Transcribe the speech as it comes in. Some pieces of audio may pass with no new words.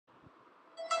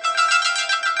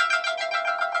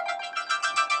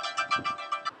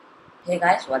Hey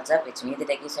guys, what's up? It's me, the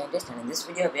Techie Scientist, and in this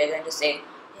video we are going to say,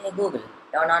 "Hey Google,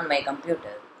 turn on my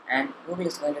computer," and Google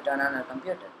is going to turn on our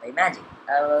computer by magic.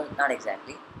 Not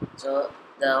exactly. So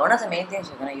one of the main things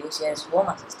we're going to use here is Home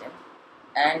Assistant,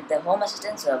 and the Home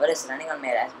Assistant server is running on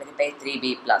my Raspberry Pi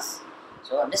 3B Plus.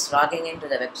 So I'm just logging into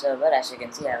the web server. As you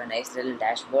can see, I have a nice little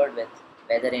dashboard with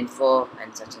weather info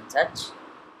and such,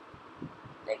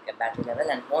 like a battery level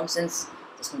and home sense.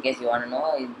 Just in case you want to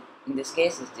know, in this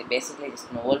case it's basically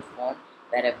just an old phone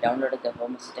where I've downloaded the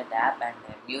home assistant app and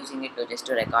I'm using it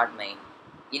to record my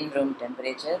in-room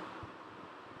temperature.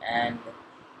 And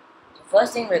so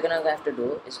first thing we're gonna have to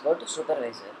do is go to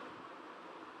supervisor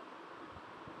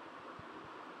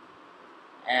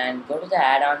and go to the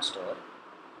add-on store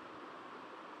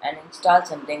and install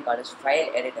something called as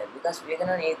file editor, because we're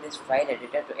gonna need this file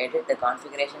editor to edit the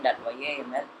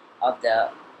configuration.yaml of the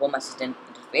home assistant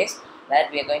interface, where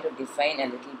we are going to define a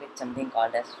little bit something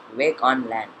called as Wake On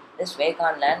LAN. This Wake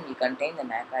On LAN will contain the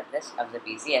MAC address of the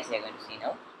PC, as you are going to see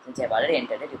now. Since I've already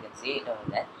entered it, you can see it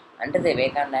over there. Under the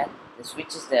Wake On LAN, the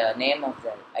switch is the name of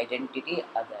the identity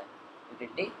or the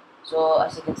utility. So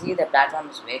as you can see, the platform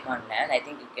is Wake On LAN. I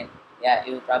think you can, yeah,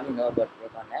 you probably know about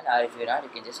Wake On LAN, or if you're not, you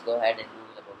can just go ahead and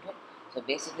Google about it. So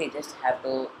basically, you just have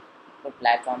to put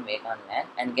platform Wake On LAN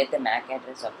and get the MAC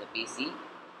address of the PC,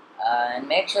 and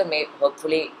make sure,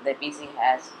 hopefully the PC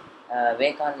has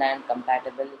Wake On LAN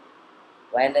compatible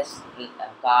wireless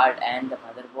card and the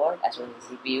motherboard as well as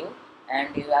the CPU,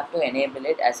 and you have to enable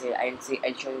it. I'll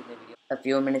show you the video a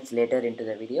few minutes later into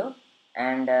the video.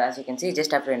 And as you can see, you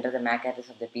just have to enter the MAC address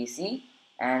of the PC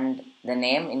and the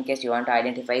name in case you want to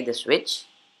identify the switch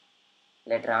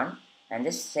later on, and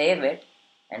just save it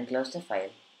and close the file.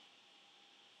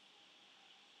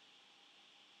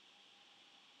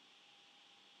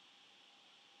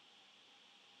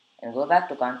 And go back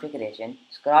to configuration,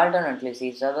 scroll down until you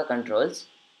see server controls,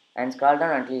 and scroll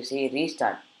down until you see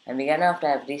restart. And we're gonna have to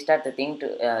have restart the thing to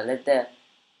let the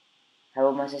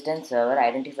Home Assistant server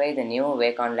identify the new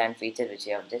Wake On LAN feature which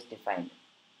you have just defined.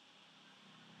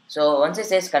 So once it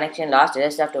says connection lost, you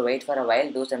just have to wait for a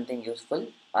while, do something useful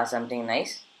or something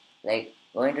nice, like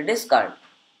go into Discord.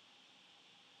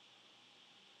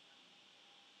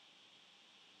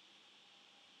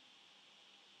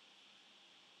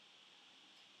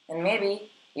 And maybe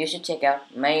you should check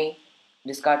out my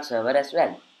Discord server as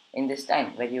well in this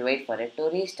time where you wait for it to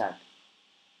restart.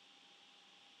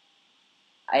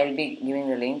 I'll be giving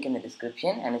the link in the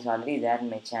description, and it's already there in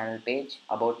my channel page,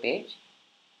 about page.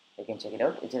 You can check it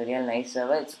out. It's a real nice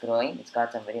server. It's growing. It's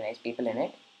got some very nice people in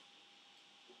it.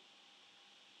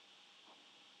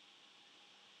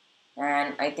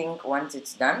 And I think once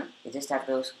it's done, you just have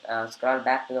to scroll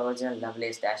back to the original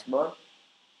Lovelace dashboard.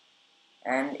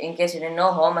 And in case you didn't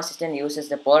know, Home Assistant uses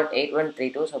the port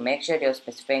 8132, so make sure you're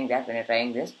specifying that when you're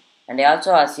trying this. And I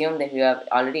also assume that you have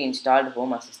already installed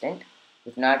Home Assistant.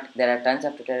 If not, there are tons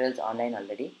of tutorials online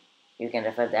already. You can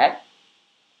refer that.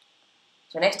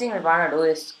 So next thing we want to do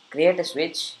is create a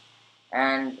switch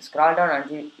and scroll down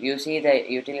until you see the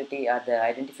utility or the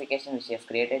identification which you have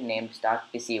created named start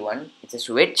PC1. It's a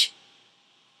switch,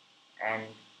 and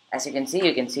as you can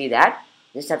see that.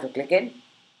 Just have to click it,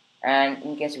 and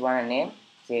in case you want a name,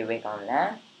 say Wake On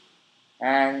LAN,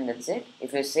 and that's it.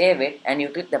 If you save it and you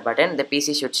click the button, the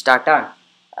PC should start on,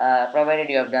 provided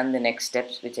you have done the next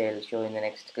steps which I will show in the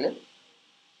next clip.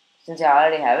 Since I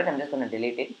already have it, I'm just going to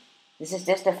delete it. This is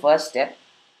just the first step.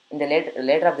 In the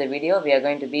later of the video, we are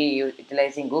going to be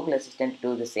utilizing Google Assistant to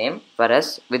do the same for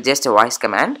us with just a voice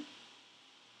command.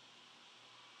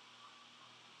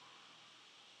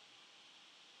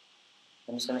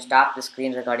 I'm just going to stop the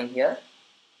screen recording here.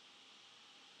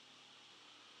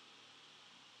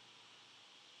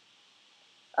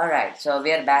 Alright, so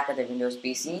we are back at the Windows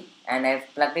PC and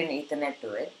I've plugged in Ethernet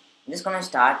to it. I'm just going to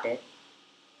start it,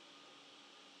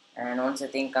 and once the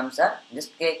thing comes up,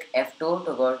 just click F2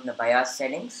 to go to the BIOS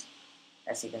settings.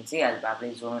 As you can see, I'll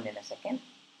probably zoom in a second.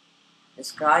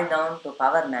 Just scroll down to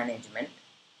power management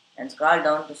and scroll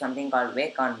down to something called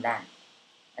Wake On LAN.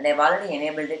 And I've already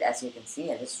enabled it, as you can see.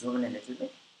 I'll just zoom in a little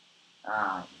bit.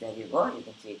 There you go, you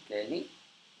can see it clearly.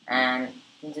 And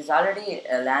since it's already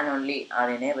LAN only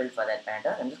are enabled for that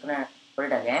matter, I'm just gonna put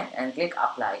it again and click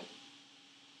apply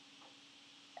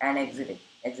and exit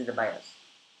the BIOS.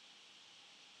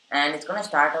 And it's gonna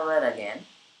start over again.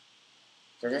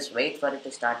 So just wait for it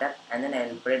to start up, and then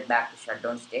I'll put it back to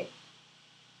shutdown state.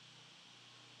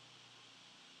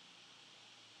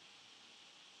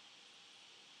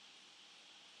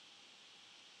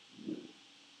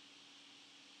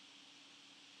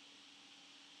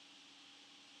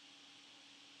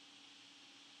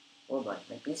 Oh boy,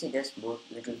 my PC does boot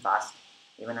little fast,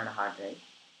 even on a hard drive.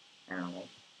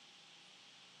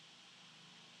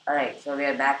 Alright, so we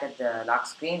are back at the lock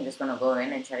screen. Just gonna go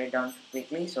in and shut it down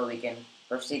quickly so we can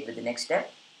proceed with the next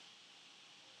step.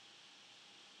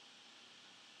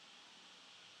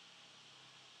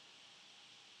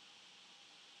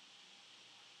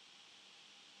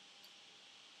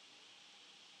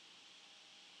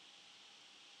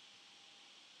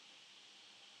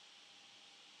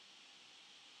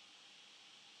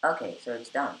 Okay, so it's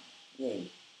done. Yay.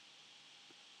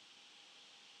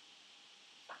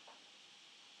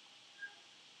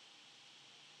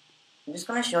 I'm just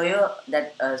gonna show you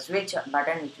that switch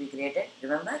button which we created,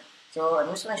 remember? So I'm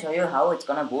just gonna show you how it's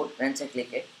gonna boot once I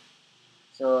click it.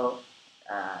 So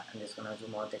I'm just gonna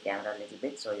zoom out the camera a little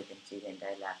bit so you can see the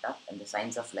entire laptop and the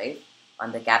signs of life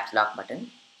on the caps lock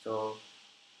button. So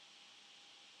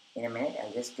in a minute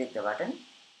I'll just click the button.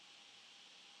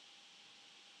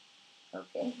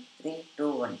 Okay, 3,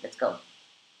 2, 1, let's go.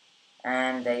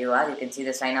 And there you are, you can see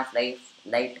the sign of life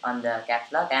light on the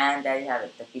caps lock, and there you have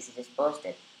it, the PC just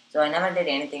posted. So I never did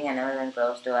anything, I never went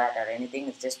close to it or anything,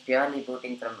 it's just purely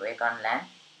booting from Wake On LAN.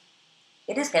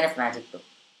 It is kind of magic too.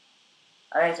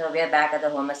 Alright, so we are back at the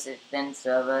Home Assistant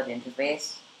server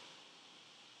interface.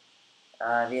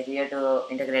 We are here to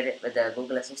integrate it with the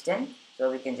Google Assistant, so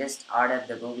we can just order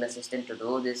the Google Assistant to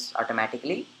do this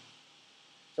automatically.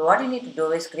 So what you need to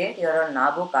do is create your own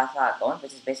Nabu Casa account,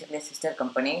 which is basically a sister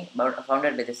company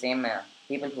founded by the same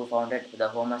people who founded the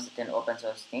Home Assistant open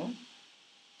source thing.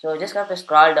 So just have to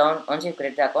scroll down. Once you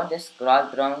create the account, just scroll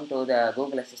down to the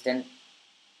Google Assistant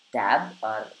tab,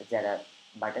 or is there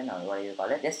a button or what do you call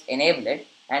it? Just enable it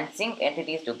and sync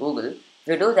entities to Google. If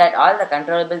you do that, all the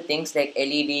controllable things like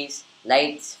LEDs,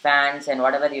 lights, fans, and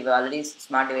whatever you've already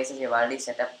smart devices you've already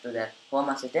set up to the Home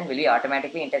Assistant will be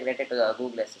automatically integrated to the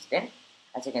Google Assistant.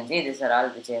 As you can see, these are all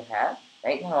which I have.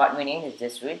 Right now what we need is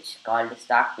this switch called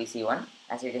Stock PC1.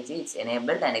 As you can see, it's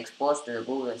enabled and exposed to the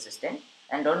Google Assistant.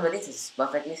 And don't worry, this is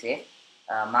perfectly safe.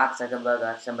 Mark Zuckerberg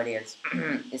or somebody else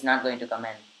is not going to come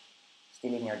and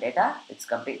stealing your data. It's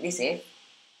completely safe.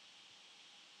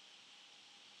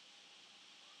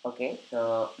 Okay,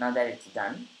 so now that it's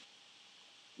done,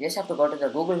 you just have to go to the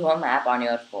Google Home app on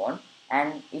your phone,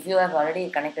 and if you have already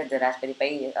connected the Raspberry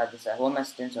Pi or this Home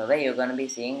Assistant server, you're going to be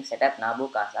seeing setup Nabu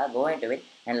Casa. Go into it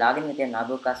and log in with your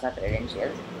Nabu Casa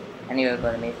credentials, and you're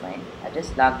going to be fine. I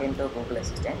just logged into Google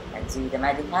Assistant and see the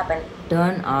magic happen.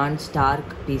 Turn on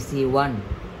Stark PC1.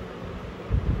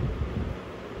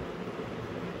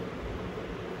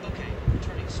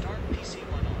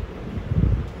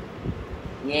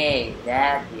 Yay,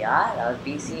 there we are. Our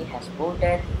PC has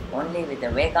booted only with the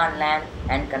Wake On LAN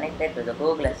and connected to the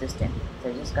Google Assistant.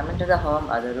 So just come into the home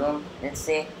or the room. Let's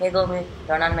say, hey Google,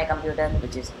 turn on my computer,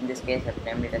 which is in this case I've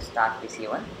named it as Start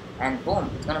PC1, and boom,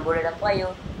 it's gonna boot it up for you.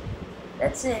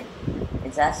 That's it.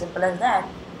 It's as simple as that.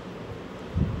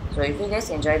 So if you guys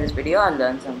enjoyed this video or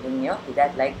learned something new, hit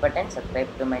that like button,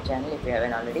 subscribe to my channel if you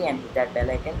haven't already, and hit that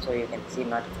bell icon so you can receive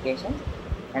notifications.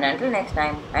 And until next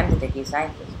time, I'm the Techie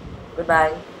Scientist.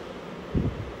 Goodbye.